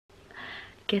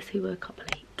Guess who woke up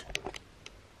late?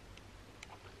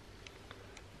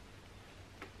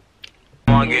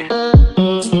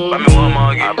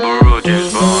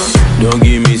 Don't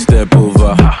give me step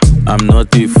over. I'm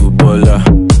not a footballer.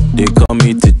 They call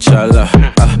me T'Challa.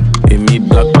 In me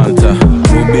Black Panther.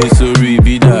 Obe sorry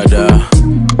be dada.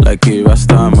 Like a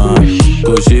Rasta man.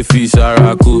 Go shefi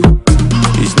Saraku.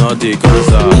 It's not a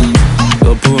cancer.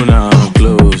 Open and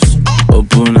close.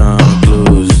 Open and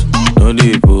close. No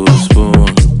dey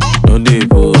postpone. No dey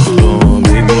postpone.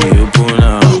 Baby, open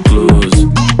and close.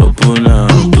 Open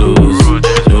and close.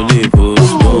 No dey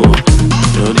postpone.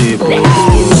 No dey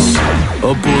postpone.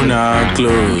 Open and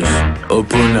close.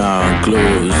 Open and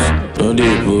close. No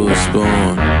dey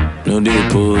postpone. No dey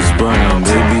postpone.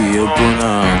 Baby, open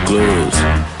and close.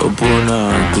 Open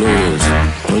and close.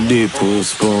 No dey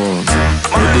postpone.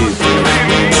 No dey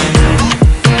postpone.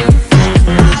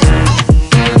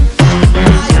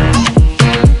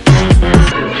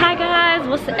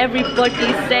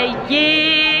 Everybody saying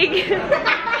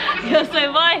you're so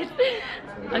white.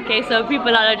 Okay, so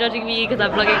people are judging me because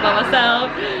I'm vlogging by myself,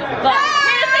 but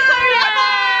here's the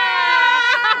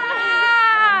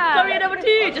Korea number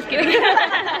 2. Just kidding.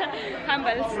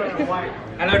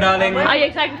 Hello darling. Are you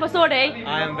excited for Sode?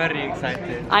 I am very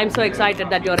excited. I'm so excited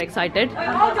that you're excited.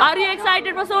 Are you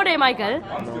excited for Sode, Michael?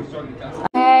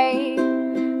 Hey,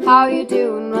 how you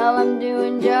doing? Well, I'm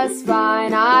doing just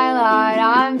fine. I lied,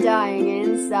 I'm dying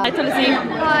inside. Hi Tulsi.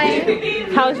 Hi.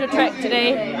 How's your trek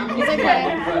today? It's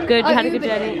okay. Good, you had a good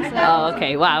journey? Oh,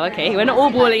 okay, wow, okay. We're not all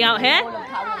balling out here.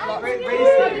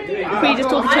 We just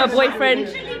talking to her boyfriend.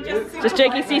 Just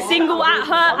joking, she's single at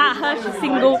her, she's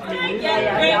single.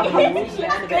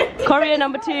 Korea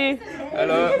number 2.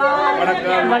 Hello.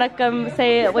 Manakam,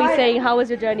 say, what are you saying? How was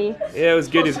your journey? Yeah, it was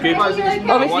good, it's good.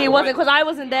 Obviously it wasn't because I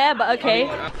wasn't there, but okay.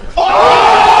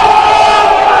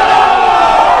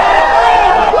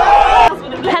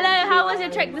 Hello, how was your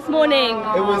trek this morning?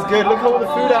 It was good. Look at all the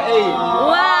food I ate.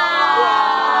 Wow!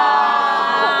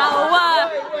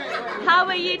 How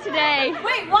are you today?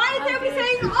 Wait, why is everybody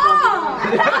saying oh?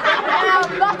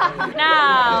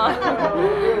 Now.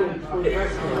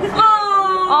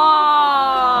 Oh.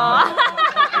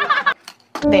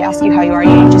 They ask you how you are,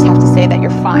 you just have to say that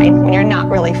you're fine when you're not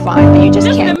really fine, but you just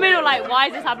in can't. the middle, like, why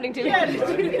is this happening to me?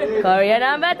 Korea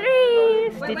number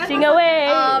 3, stitching away.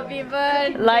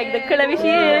 Like the Kulavi she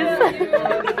is.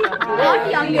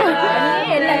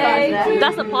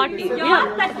 That's a party. Yeah.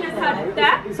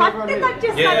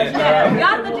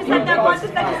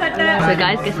 So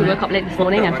guys, guess who woke up late this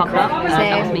morning and fucked up?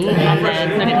 That was me, and then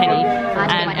so did Henny.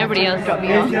 And everybody else dropped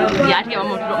me off. Yeah, I had to get my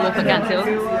mom to drop me off at Gansil.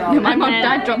 My mom and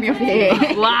dad dropped me off here.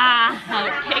 Wow,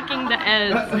 kicking the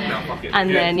L's. And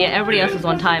then yeah, everybody else was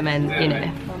on time, and you know,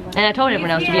 and I told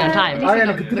everyone else to be on time. I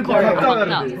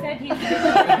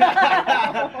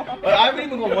haven't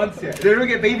even gone once yet. Did we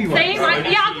get baby wipes? Same, right?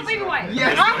 Yeah, I've got baby wipes.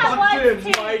 Yes, I have wipes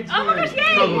too. my Oh my gosh,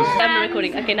 yay! I'm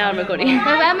recording. Okay, now I'm recording. Where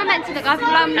am I meant to look? At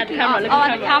the camera. Look Oh,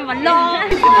 at at the camera. No.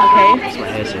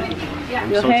 Okay.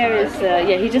 Your hair is,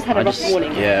 yeah, he just had a rough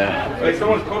morning. Yeah.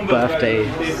 Birthdays.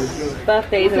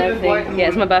 Birthdays and everything. Yeah,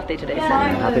 it's my birthday today, so.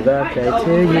 Happy birthday to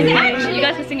you. You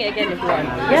guys can sing it again if you want.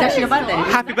 Yeah. It's actually your birthday.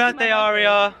 Happy birthday,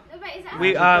 Aria.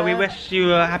 We wish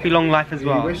you a happy long life as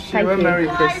well. Wish you a Merry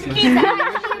Christmas.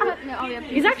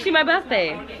 It's actually my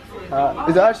birthday.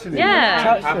 Is it actually?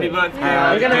 Yeah. Happy birthday.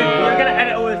 We're gonna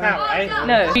edit all this out, right?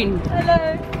 No.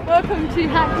 Hello. Welcome to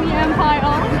Hackney Empire.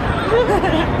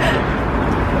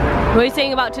 What are you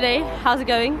saying about today? How's it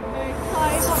going?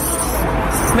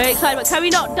 Very excited. But can we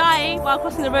not die while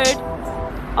crossing the road?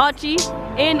 Archie,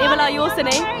 in Ivala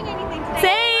Yosane.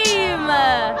 Same!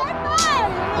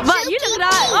 But you look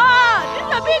like, oh, this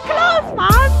is a bit close,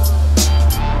 man.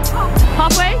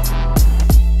 Halfway?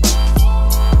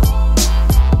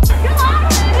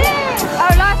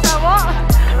 Oh, Lisa, what?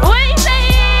 What are you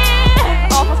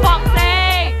saying? Oh, for fuck's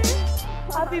sake!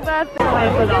 Happy birthday.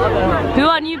 Who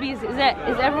are newbies? Is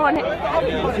everyone here?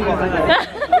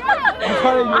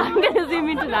 I'm gonna zoom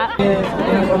into that.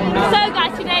 So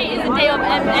guys, today is the day of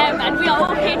MM and we are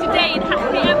all here today in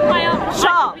Hackney Empire.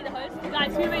 Shut up!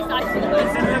 Guys, who raised I should be the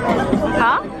host?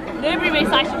 Huh? Nobody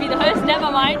raised I should be the host, never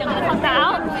mind, I'm gonna cut that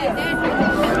out.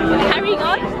 Carrying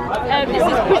on, this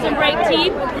is Prison Break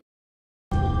team.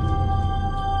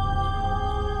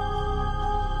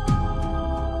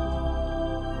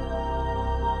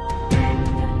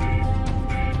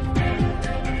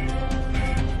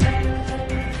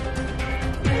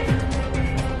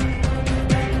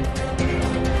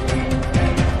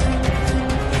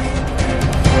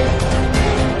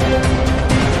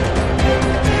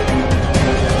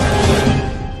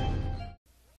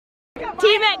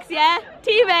 Team X, yeah?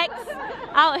 Team X! Bex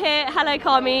out here. Hello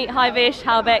Kami, hi Vish,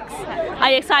 how Bex? Are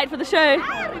you excited for the show?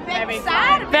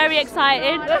 Very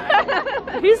excited.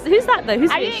 Who's that though?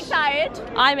 Who's Are you Vish? excited?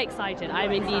 I'm excited.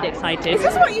 I'm indeed excited. Is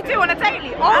this what you do on a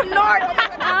daily? Oh Lord!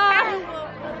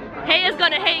 Haters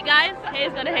gonna hate, guys.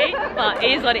 Haters gonna hate, but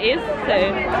it is what it is. So,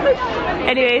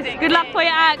 anyways, good luck for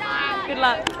your act. Good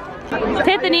luck.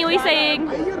 Tiffany, what are you saying?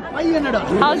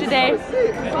 How's your day? It was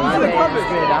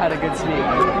good. I had a good sleep.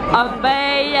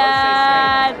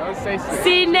 Abayan!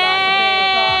 Sine!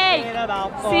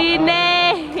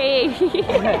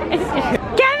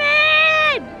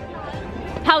 Kevin!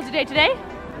 How's your day today?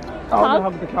 I'll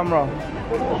have the camera.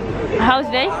 How's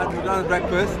your day? We've done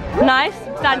breakfast. Nice,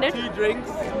 standard. 2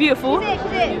 drinks. Beautiful.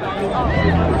 Orange!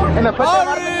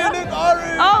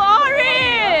 Oh,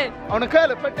 Orin! Orange!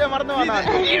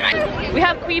 We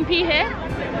have Queen P here.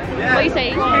 What are you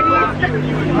saying?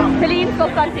 Helene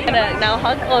Constantine. Now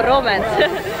hug or romance?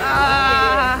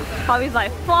 Bobby's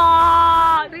like,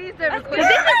 fuck! Please don't record.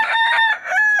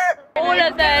 All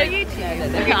of them.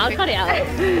 Okay, I'll cut it out.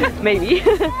 Maybe.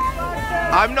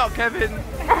 I'm not Kevin.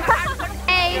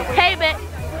 Hey, Beck.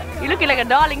 You're looking like a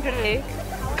darling today.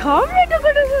 Come here.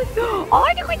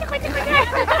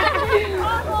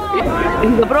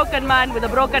 The broken man with a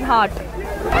broken heart. Is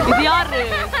yaru?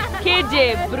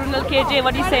 KJ, Brunel KJ,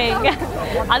 what are you saying?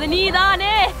 Adu nee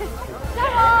daane.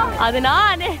 Adu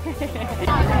naane.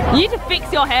 You need to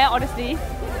fix your hair, honestly.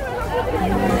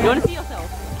 You want to see yourself?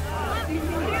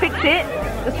 Fix it.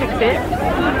 Just fix it.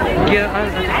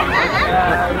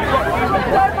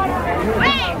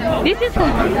 This is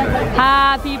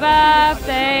happy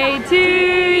birthday to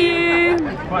you.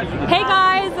 Hey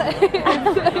guys.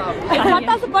 It's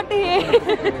Patta's birthday here.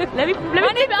 Let me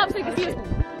flip it up so you can see it.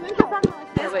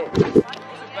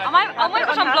 Am I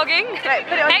vlogging?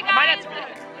 Hey guys.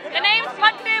 The name's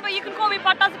Patte, but you can call me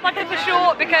Patta's Patte for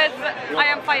short because I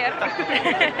am fire.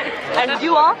 And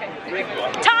you are?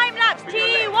 Time lapse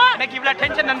T1. Make you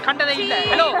attention and content.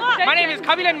 Hello, my name is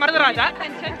Kavilan Maradaraja.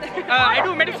 I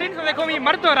do medicine, so they call me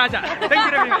Marto Raja. Thank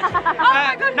you very much.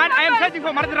 I am searching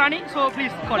for Maradarani, so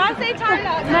please call me. Don't say time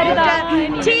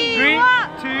lapse. T1.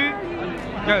 3, 2,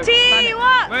 go.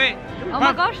 T1. Wait. Oh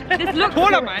my gosh, this looks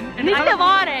taller, man.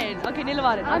 Nilavaran. Okay,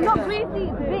 Nilavaran. I'm not crazy.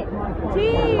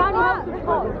 T1.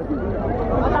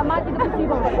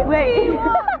 Wait.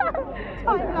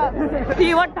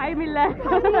 T1 time illa.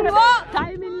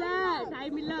 Time illa.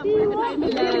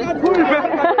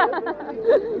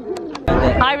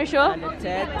 Hi, Risho.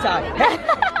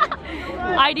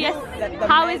 IDS,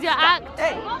 how is your act?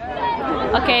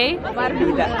 Okay.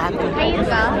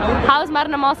 How's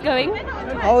Marnamas going?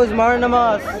 How is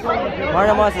Marnamas?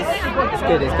 Marnamas is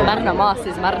good. It's good.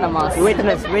 Marnamas.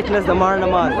 Witness the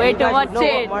Marnamas. Wait to watch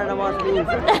it. What Marnamas means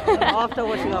after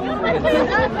watching our performance.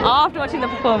 After watching the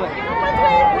performance.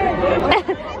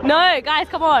 No, guys,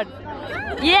 come on.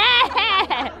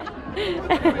 Yeah!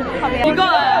 You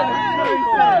got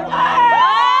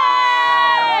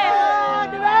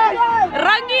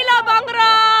Rangila Bangra!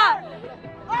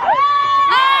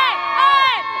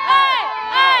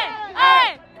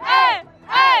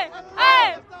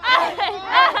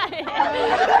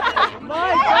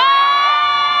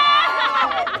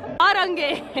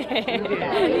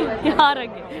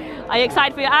 Are you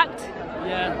excited for your act?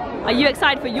 Yeah. Are you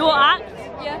excited for your act?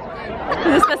 Yeah.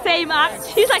 It's the same act.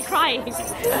 She's like crying. She's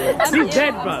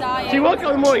dead, bro. She woke up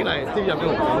in the morning like, Stevie, I'm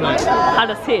ill. How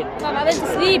does it? I went to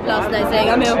sleep last night saying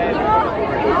I'm ill.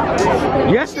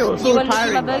 Yes, it was so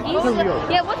tiring.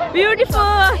 Yeah, what's Beautiful.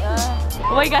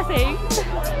 What are you guys saying?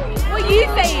 What are you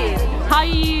saying? How are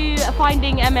you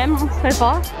finding MM so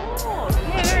far?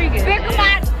 Yeah, very good.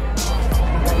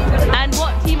 And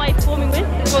what team are you performing with?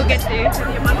 We'll get to.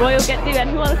 Royal Get To. And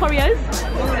who are the choreos?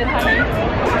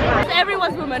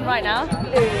 Everyone's woman right now.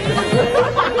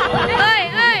 Hey!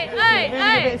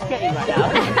 It's getting right now.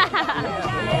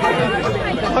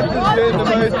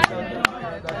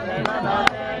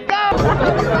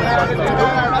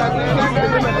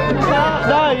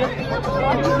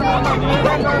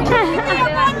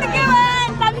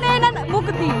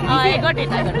 I got it.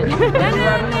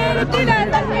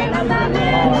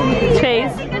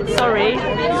 Chase, sorry.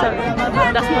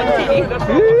 That's not cheating.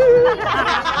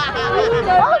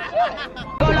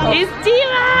 It's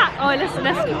Tiva! Oh,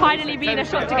 let's finally be in a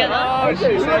shot together.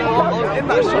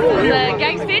 The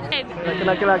gang's fit. Can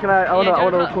I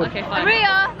want to record. Okay, fine.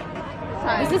 Maria!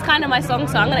 This is kind of my song,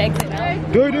 so I'm gonna exit now.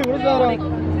 Go, dude, what's that?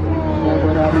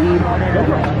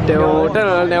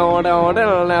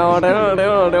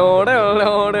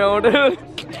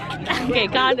 Okay,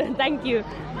 Garden, thank you.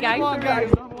 Gang. Come on,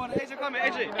 guys. AJ, come here,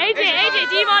 AJ. AJ,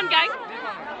 Demon gang.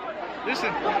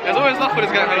 Listen, there's always love for this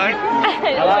guy, man.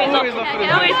 Always love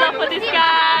for this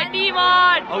guy, Demon.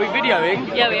 Are we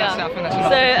videoing? Yeah, we are. So,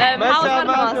 how's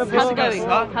Megamalai? How's it going?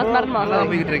 How's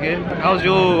Megamalai going? How's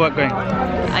your work going?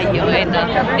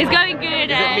 It's going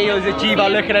good. Is it me or is it Jiva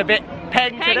looking a bit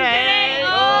peng today? Oh,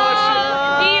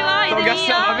 Jiva, I think I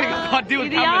can't deal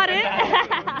with cameras.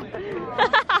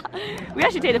 We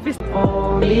actually take the piss.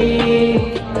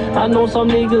 I know some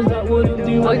niggas that wouldn't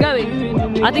do. Are we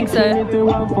going? I think so. Are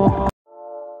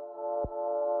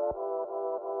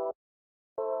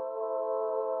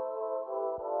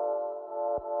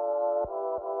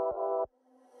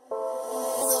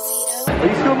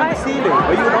you still in the ceiling?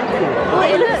 Are you an uncle? Oh,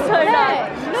 it looks so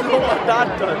nice. Look at what Dad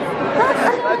does. I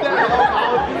don't know how I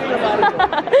feel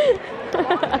about it.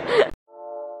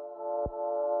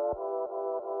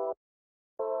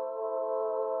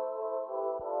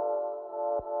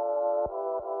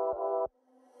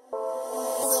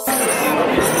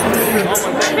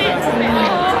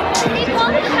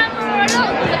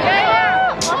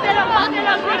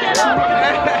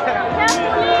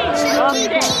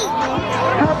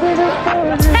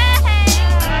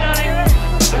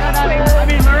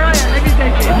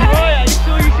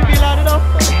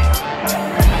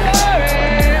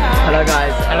 Hello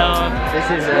guys. Hello. This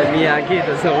is me and Keith.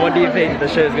 So what do you think the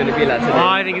show is going to be like today?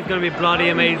 I think it's going to be bloody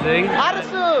amazing.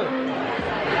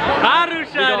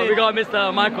 We got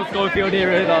Mr. Michael Schofield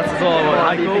here with us as well.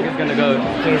 How do you think it's going to go?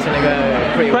 I think it's going to go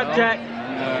pretty well. Check.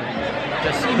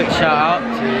 Just a quick shout out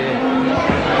to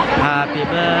Happy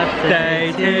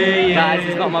birthday to you. Guys,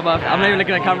 it's not my birthday. I'm not even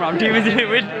looking at the camera. I'm too busy.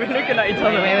 We're looking at each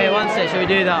other. Wait, one sec. Shall we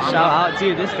do that? Shout out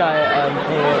to this guy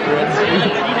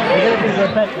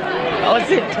What's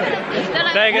it?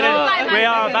 We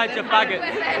are a bunch of faggots.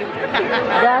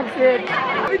 That's it.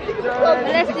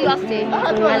 Let's do Austin.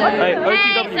 Hey, so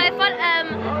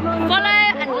follow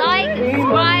and like and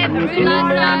subscribe and real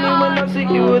life and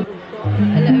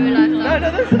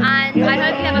I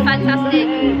hope you have a fantastic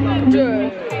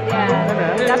journey.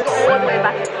 Yeah. That's all the way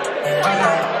back.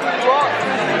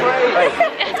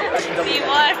 See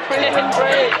what?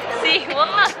 See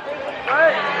what?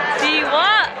 See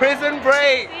what? Prison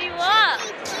break. See what?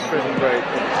 Prison break.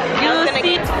 You'll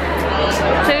see.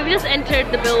 So we've just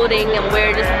entered the building and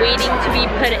we're just waiting to be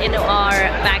put in our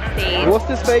backstage. What's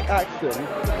this fake accent?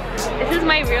 This is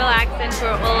my real accent for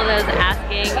all of those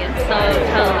asking. It's so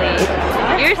totally.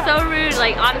 You're so rude.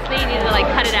 Like honestly, you need to like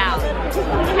cut it out.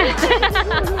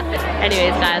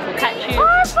 Anyways, guys, we'll catch you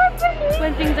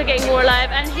when things are getting more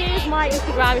live. And here's my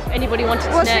Instagram if anybody wanted to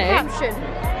know. What's the caption?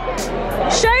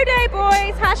 Show day,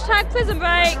 boys. Hashtag prison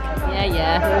break.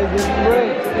 Yeah. Prison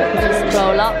break. Just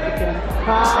scroll up.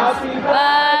 Happy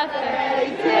birthday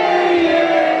to you.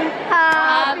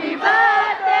 Happy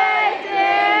birthday,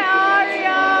 dear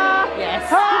Aria. Yes.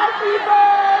 Happy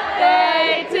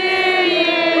birthday to you.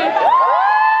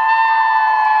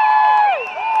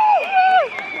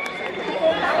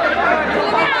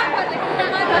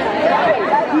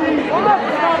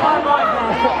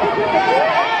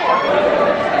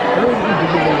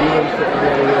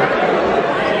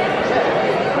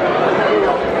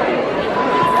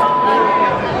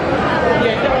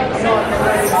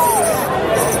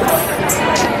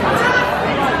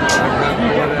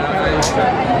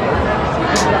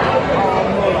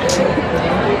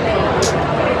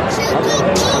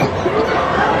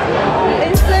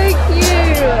 It's so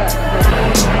cute.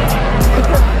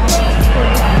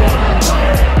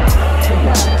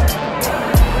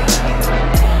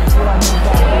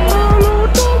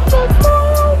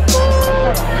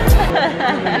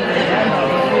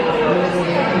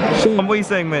 What are you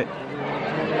saying, mate?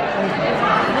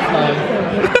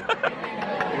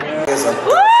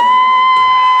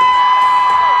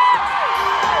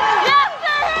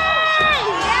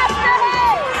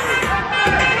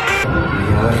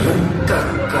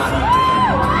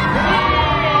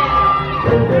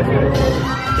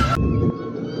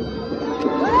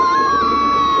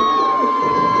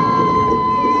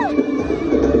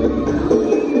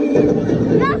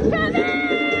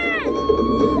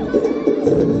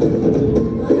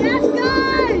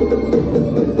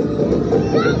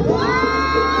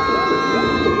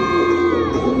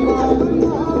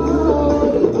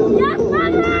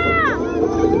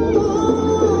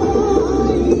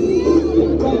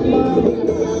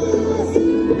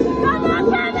 Come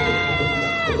on, Kevin!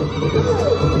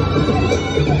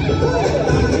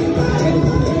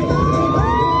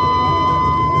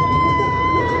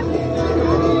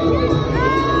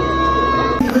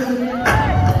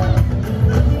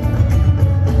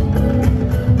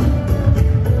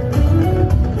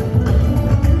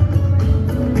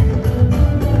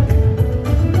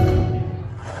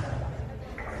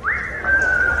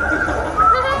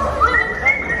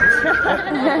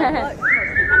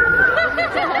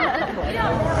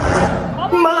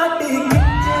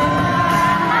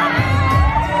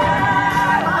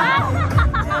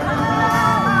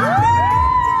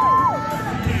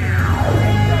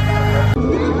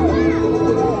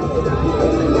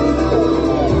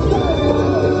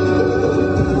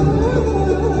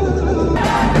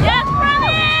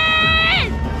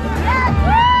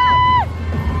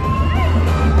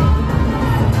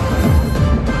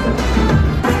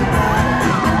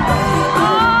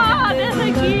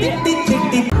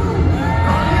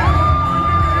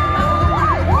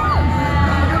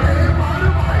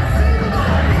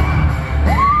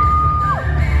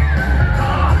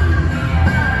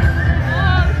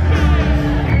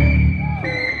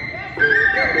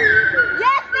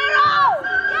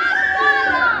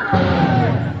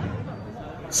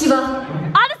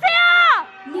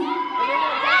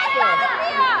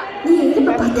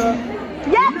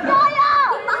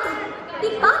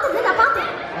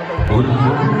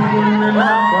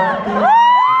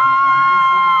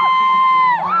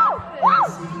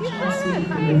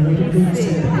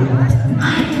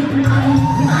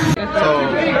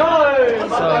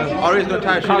 Ari's gonna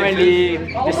try. Currently,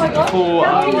 this is the full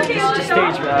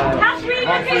stage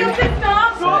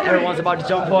so everyone's about to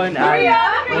jump on, and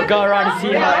we'll go around and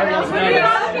see how everyone's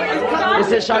nervous.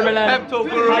 This is Sharmila. How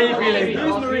are you feeling?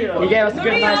 He gave us a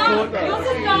good, nice talk.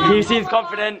 He seems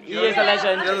confident. He is a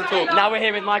legend. Now we're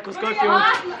here with Michael Schofield.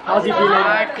 How's he feeling?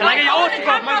 Can I get your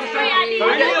autograph, Michael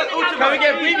Schofield? Can we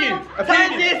get a preview? A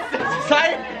preview?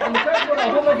 Sign?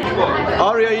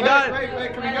 Ari, are you done?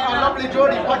 Wait, can we get our lovely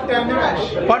Geordie, Patte and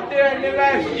Nimesh? Patte and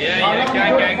Nimesh. Yeah,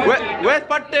 gang. Where's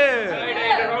Patte?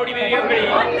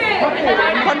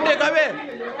 Patte, come here.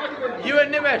 You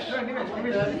and Nimesh.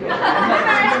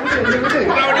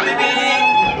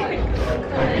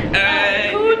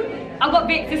 I've got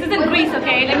Vicks. This isn't Greece,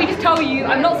 okay? Let me just tell you,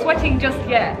 I'm not sweating just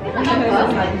yet.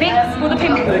 Vicks for the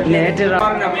pimples.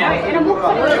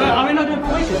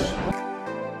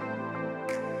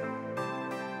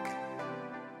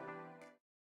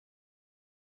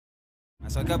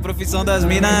 Só que a profissão das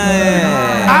minas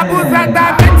é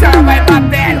abusadamente ela vai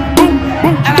batendo, bum,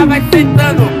 bum, ela vai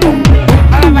sentando, bum, bum,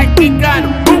 ela vai quicando,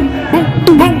 bum,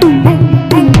 bum, bum, bum,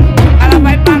 bum, ela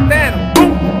vai batendo,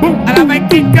 bum, bum, ela vai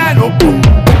quicando, bum,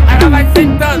 ela vai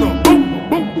sentando, bum,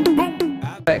 bum, bum.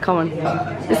 Right, come on.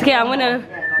 It's okay, I'm gonna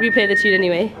replay the tune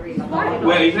anyway.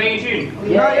 Wait, are you playing a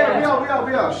tune? Yeah,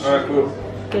 we are. Alright, cool.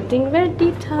 Getting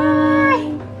ready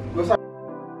time. We're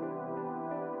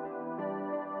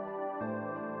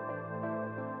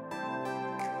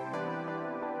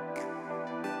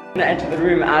gonna enter the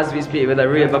room as we speak with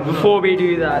Aria, but before we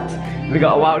do that, we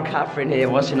got a wild Catherine here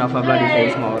washing off her bloody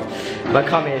face mask. But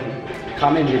come in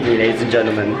with me, ladies and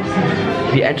gentlemen.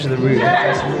 We enter the room,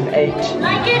 that's room H.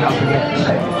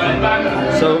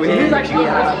 So we actually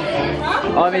have,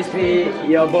 obviously,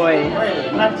 your boy,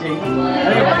 and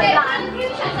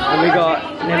we got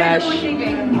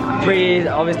Nimesh, Bree,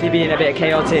 obviously being a bit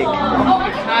chaotic,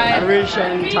 and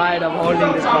Rushan, tired of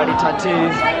holding this bloody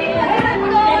tattoos.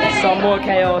 Some more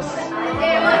chaos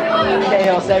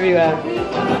everywhere.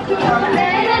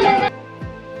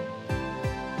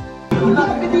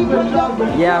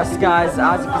 Yes guys,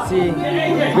 as you can see,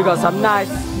 we got some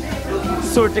nice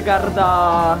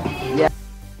surtigarda. Yeah.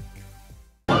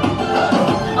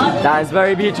 That is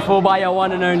very beautiful by your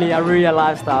one and only Aruya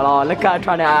lifestyle. Oh, look at her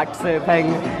trying to act so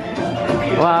peng.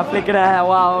 Wow, flicking her hair,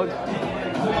 wow.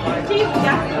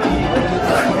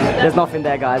 There's nothing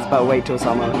there guys, but wait till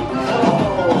summer.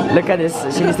 Look at this,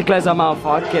 she needs to close her mouth,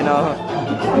 fucking hell.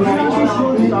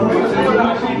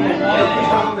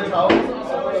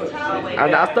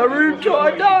 And that's the room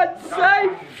tour done,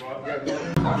 safe!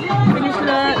 Finish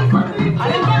look.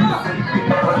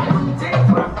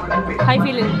 How you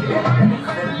feeling?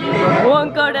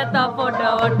 Won't go to the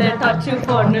photo, what the touch you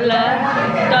for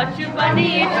touch you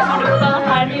funny,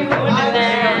 honeymoon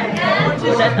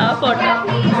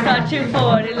touch you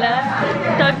for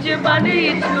touch you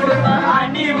funny,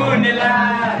 honeymoon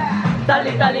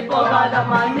Tali tali pogada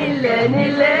ma nille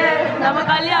nama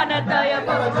kalyanata ya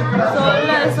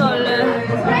solle solle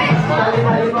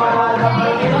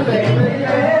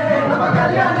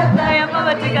kalyanata ya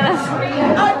pavatikala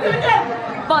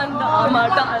banda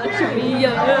mata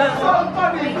chmiya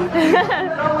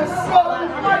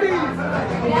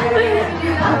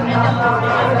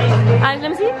and let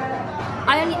me see.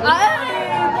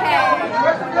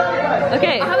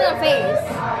 Okay. I have it on face.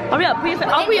 Hurry up,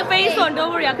 I'll put your face on,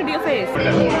 don't worry, I can do your face.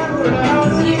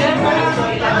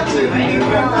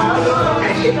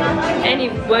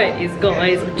 Anyways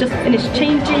guys, just finished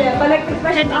changing,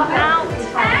 heading out.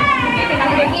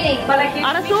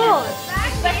 Out of sauce.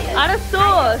 Out of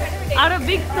sauce. Out of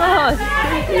big sauce.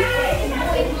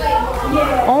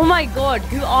 Oh my god,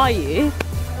 who are you?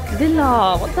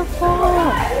 Dilla, what the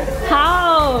fuck?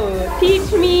 How?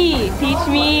 Teach me. Teach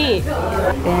me.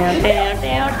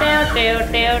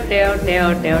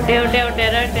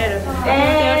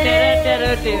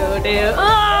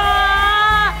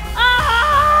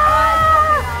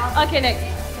 Okay, next.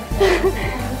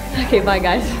 Okay, bye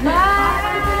guys.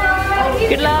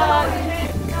 Good luck.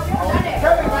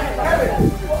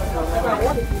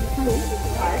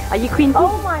 Are you Queen P?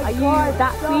 Are you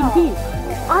that Queen P?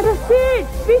 Ada seat,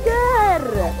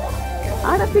 figure.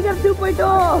 Ada figure 2.0.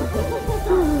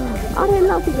 Ada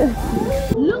love figure.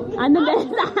 Look. And then there's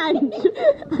Ant.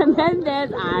 And then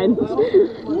there's Ant.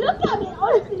 Look at me,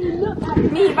 honestly, look at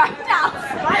me right now.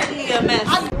 Slightly a mess.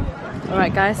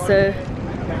 Alright guys, so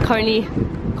currently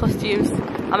costumes.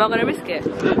 I'm not gonna risk it.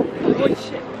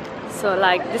 So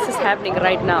like this is happening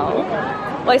right now.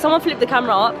 Wait, someone flip the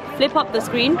camera up. Flip up the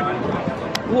screen.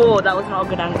 Whoa, that was not a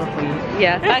good angle for you.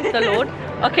 Yeah, thanks the Lord.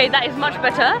 Okay, that is much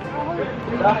better.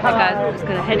 Okay guys, I'm just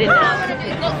gonna head in now.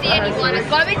 Not see anyone. It's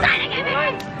gotta be signing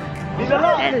everyone.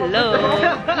 Hello.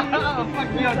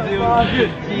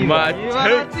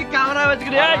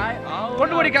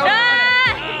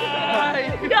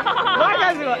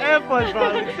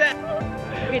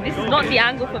 Okay, this is not the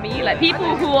angle for me. Like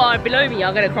people who are below me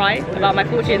are gonna cry about my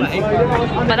fortunes,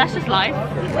 but that's just life.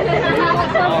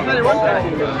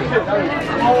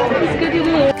 It's good to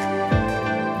do.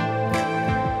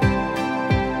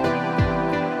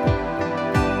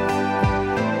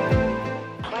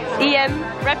 EM,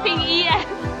 repping EM.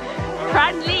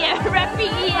 Friendly,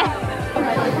 repping EM.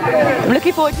 I'm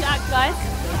looking forward to act, guys.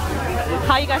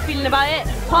 How are you guys feeling about it?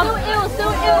 Pump. Still ill,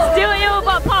 still ill. Still ill,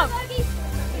 but pump.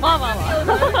 Wow.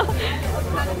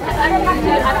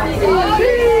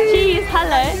 Cheese,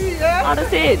 hello. Oh,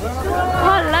 that's it.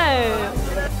 Hello.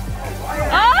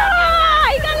 Oh,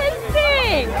 you gotta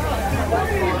sing.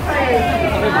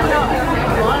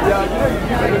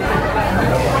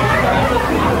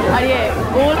 Oh yeah,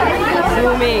 all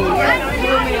zooming.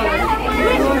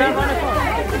 Zooming.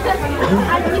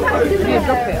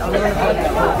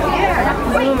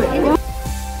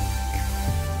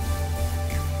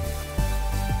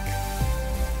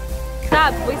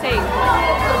 Sab, what are you saying?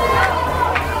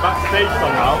 Backstage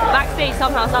somehow. Backstage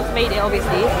somehow, Sab's made it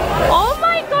obviously. Oh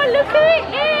my god, look who it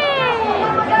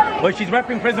is! Well, she's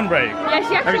repping Prison Break. Yeah,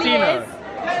 she actually Have you seen is. her?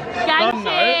 Gang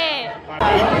shit!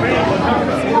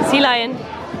 Sea Lion,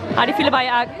 how do you feel about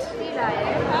your act? Sea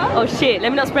Lion. Oh shit, let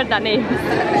me not spread that name.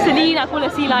 Celine, I call her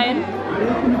Sea Lion.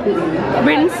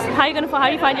 Prince, how do you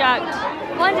find your act?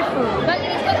 Wonderful.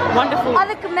 Wonderful.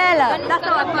 Other Camilla. That's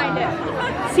how I find it.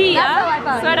 See ya? That's how I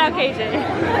found Swear down KJ.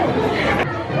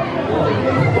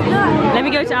 Let me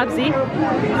go to Abzi.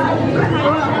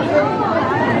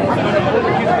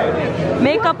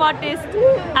 Makeup artist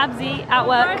Abzi at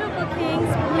work. Bridal bookings,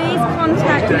 please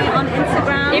contact me on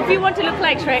Instagram. If you want to look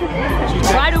like Shrek,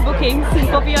 bridal bookings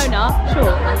for Fiona,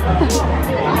 sure.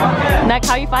 Nak,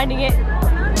 how are you finding it?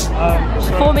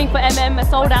 Performing for MM, a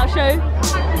sold out show.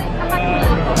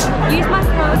 Use my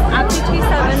code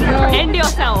ABSI27. End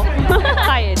yourself.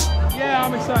 Tired. Yeah,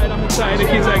 I'm excited. The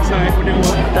kids are excited. We're doing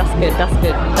well. That's good.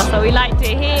 That's what we like to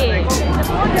hear.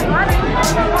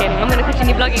 Okay, I'm gonna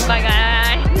continue vlogging. Bye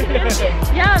guys.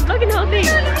 Yeah, I'm vlogging the whole thing.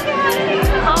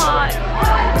 Oh,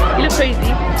 you look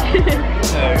crazy.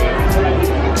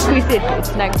 Squeeze it,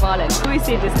 snack violent. Squeeze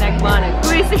it, snack violent.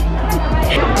 Squeeze it.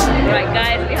 Right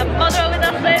guys, we have mother with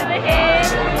us over here.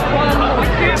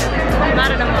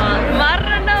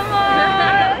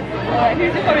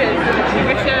 Who's the Korean?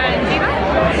 Risha and Gina?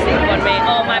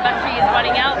 Oh, my battery is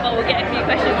running out, but we'll get a few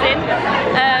questions in.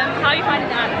 How are you finding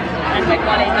that? And my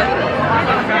college.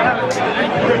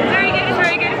 Very good.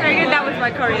 That was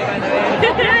my choreo, by the way.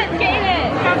 Fluence, get in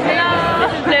it! Hello!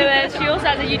 Fluence, she also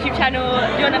has a YouTube channel.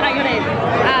 Do you want to write your name?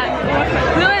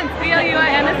 Fluence, FLUENCE.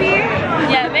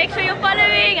 Yeah, make sure you're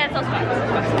following and subscribe.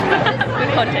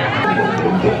 Good content.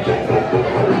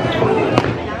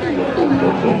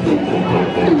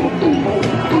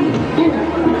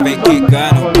 Vem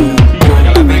quicando,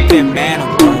 ela vem tremendo,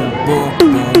 bum,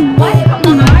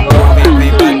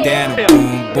 vem batendo,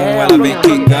 bum, ela vem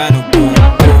quicando,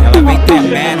 ela vem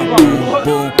tremendo,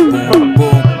 bum.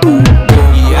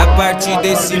 E a partir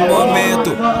desse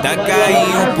momento, dá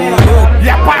carinho puro. E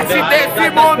a partir desse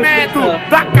momento,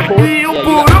 dá carinho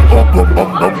puro.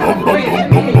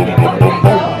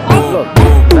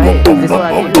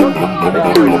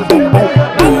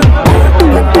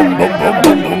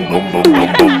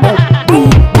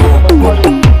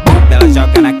 Ela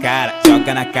joga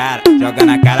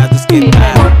na cara dos que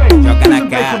tá.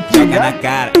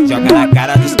 joga na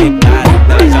cara dos quebrados.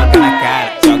 Ela joga na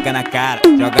cara, joga na cara,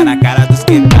 joga na cara dos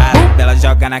quebrados. Ela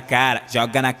joga na cara,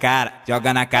 joga na cara,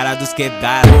 joga na cara dos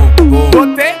quebrados. Vou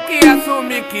ter que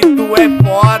assumir que tu é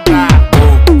foda.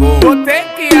 Vou ter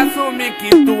que assumir que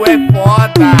tu é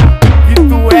foda. Que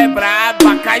tu é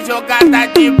braba, cai jogada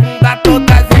de bunda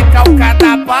toda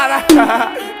recalcada para.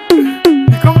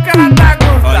 E como que ela tá,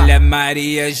 Gustavo? Olha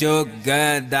Maria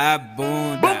jogando a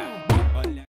bunda.